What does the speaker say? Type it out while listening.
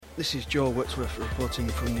This is Joe Whitworth reporting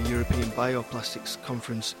from the European Bioplastics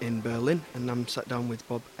Conference in Berlin, and I'm sat down with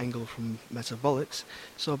Bob Engel from Metabolics.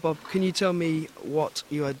 So Bob, can you tell me what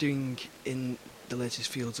you are doing in the latest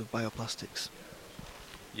fields of bioplastics?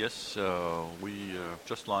 Yes, we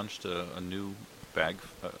just launched a new bag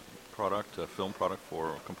product, a film product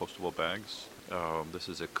for compostable bags. This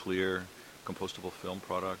is a clear compostable film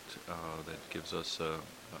product that gives us a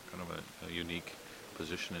kind of a unique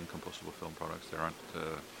position in compostable film products. There aren't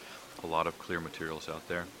a lot of clear materials out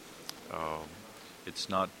there. It's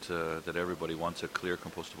not that everybody wants a clear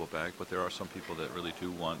compostable bag, but there are some people that really do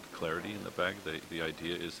want clarity in the bag. The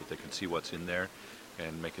idea is that they can see what's in there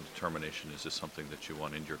and make a determination, is this something that you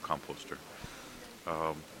want in your composter?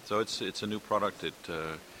 So it's a new product. It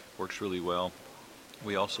works really well.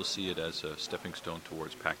 We also see it as a stepping stone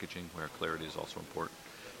towards packaging, where clarity is also important.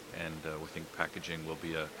 And we think packaging will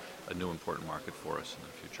be a new important market for us in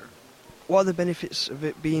the future. What are the benefits of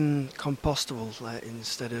it being compostable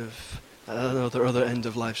instead of the other end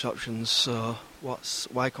of life's options? So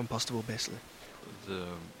why compostable basically? The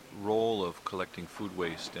role of collecting food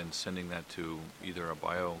waste and sending that to either a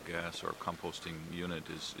biogas or composting unit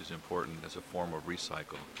is important as a form of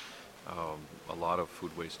recycle. A lot of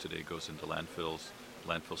food waste today goes into landfills.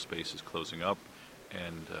 Landfill space is closing up,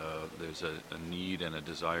 and there's a need and a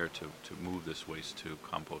desire to move this waste to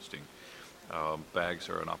composting. Bags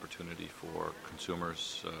are an opportunity for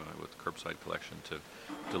consumers with curbside collection to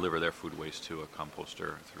deliver their food waste to a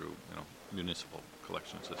composter through municipal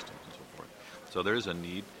collection systems and so forth. So there is a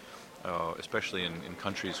need, especially in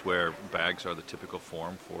countries where bags are the typical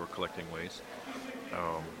form for collecting waste.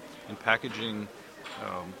 In packaging,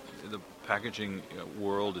 the packaging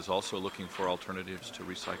world is also looking for alternatives to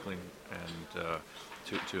recycling and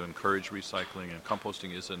to encourage recycling, and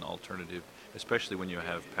composting is an alternative, especially when you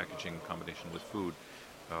have packaging in combination with food.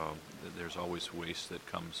 There's always waste that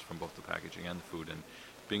comes from both the packaging and the food, and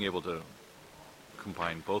being able to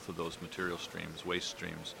combine both of those material streams, waste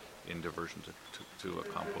streams, in diversion to a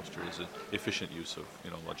composter is an efficient use of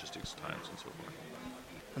logistics times and so forth.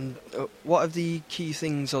 And what have the key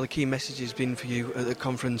things or the key messages been for you at the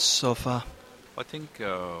conference so far? I think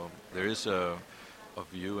there is a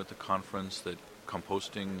view at the conference that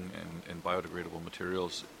composting and biodegradable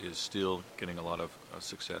materials is still getting a lot of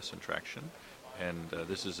success and traction. And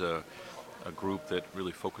this is a group that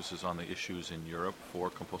really focuses on the issues in Europe for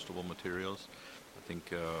compostable materials. I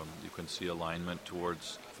think you can see alignment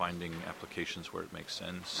towards finding applications where it makes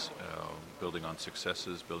sense, building on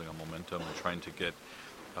successes, building on momentum, and trying to get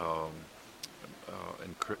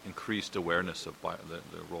increased awareness of the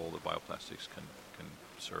role that bioplastics can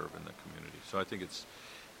serve in the community. So I think it's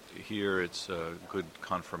a good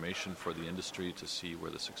confirmation for the industry to see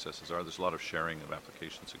where the successes are. There's a lot of sharing of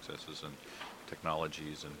application successes and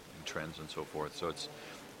technologies and trends and so forth. So it's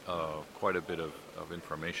quite a bit of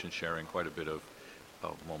information sharing, quite a bit of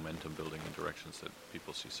momentum building in directions that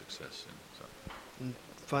people see success in. So.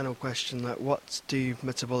 Final question, what do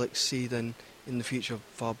Metabolics see then in the future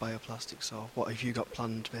for bioplastics, or what have you got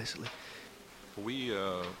planned basically? We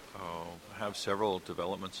have several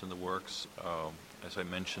developments in the works. As I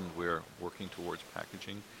mentioned, we're working towards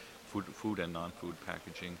packaging, food and non-food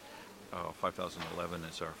packaging. 5011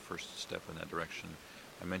 is our first step in that direction.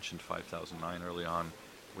 I mentioned 5009 early on.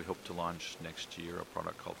 We hope to launch next year a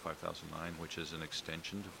product called 5009, which is an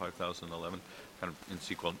extension to 5011, kind of in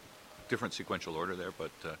different sequential order there,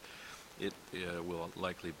 but it will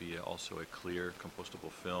likely be also a clear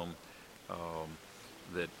compostable film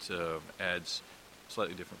that adds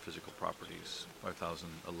slightly different physical properties.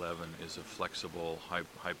 5011 is a flexible,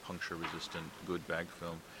 high puncture resistant, good bag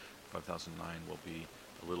film. 5009 will be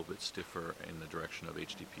a little bit stiffer in the direction of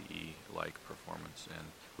HDPE-like performance, and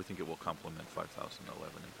we think it will complement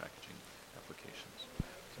 5011 in packaging applications.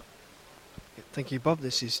 So. Thank you, Bob.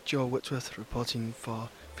 This is Joe Whitworth reporting for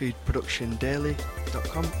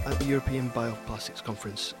foodproductiondaily.com at the European Bioplastics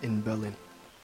Conference in Berlin.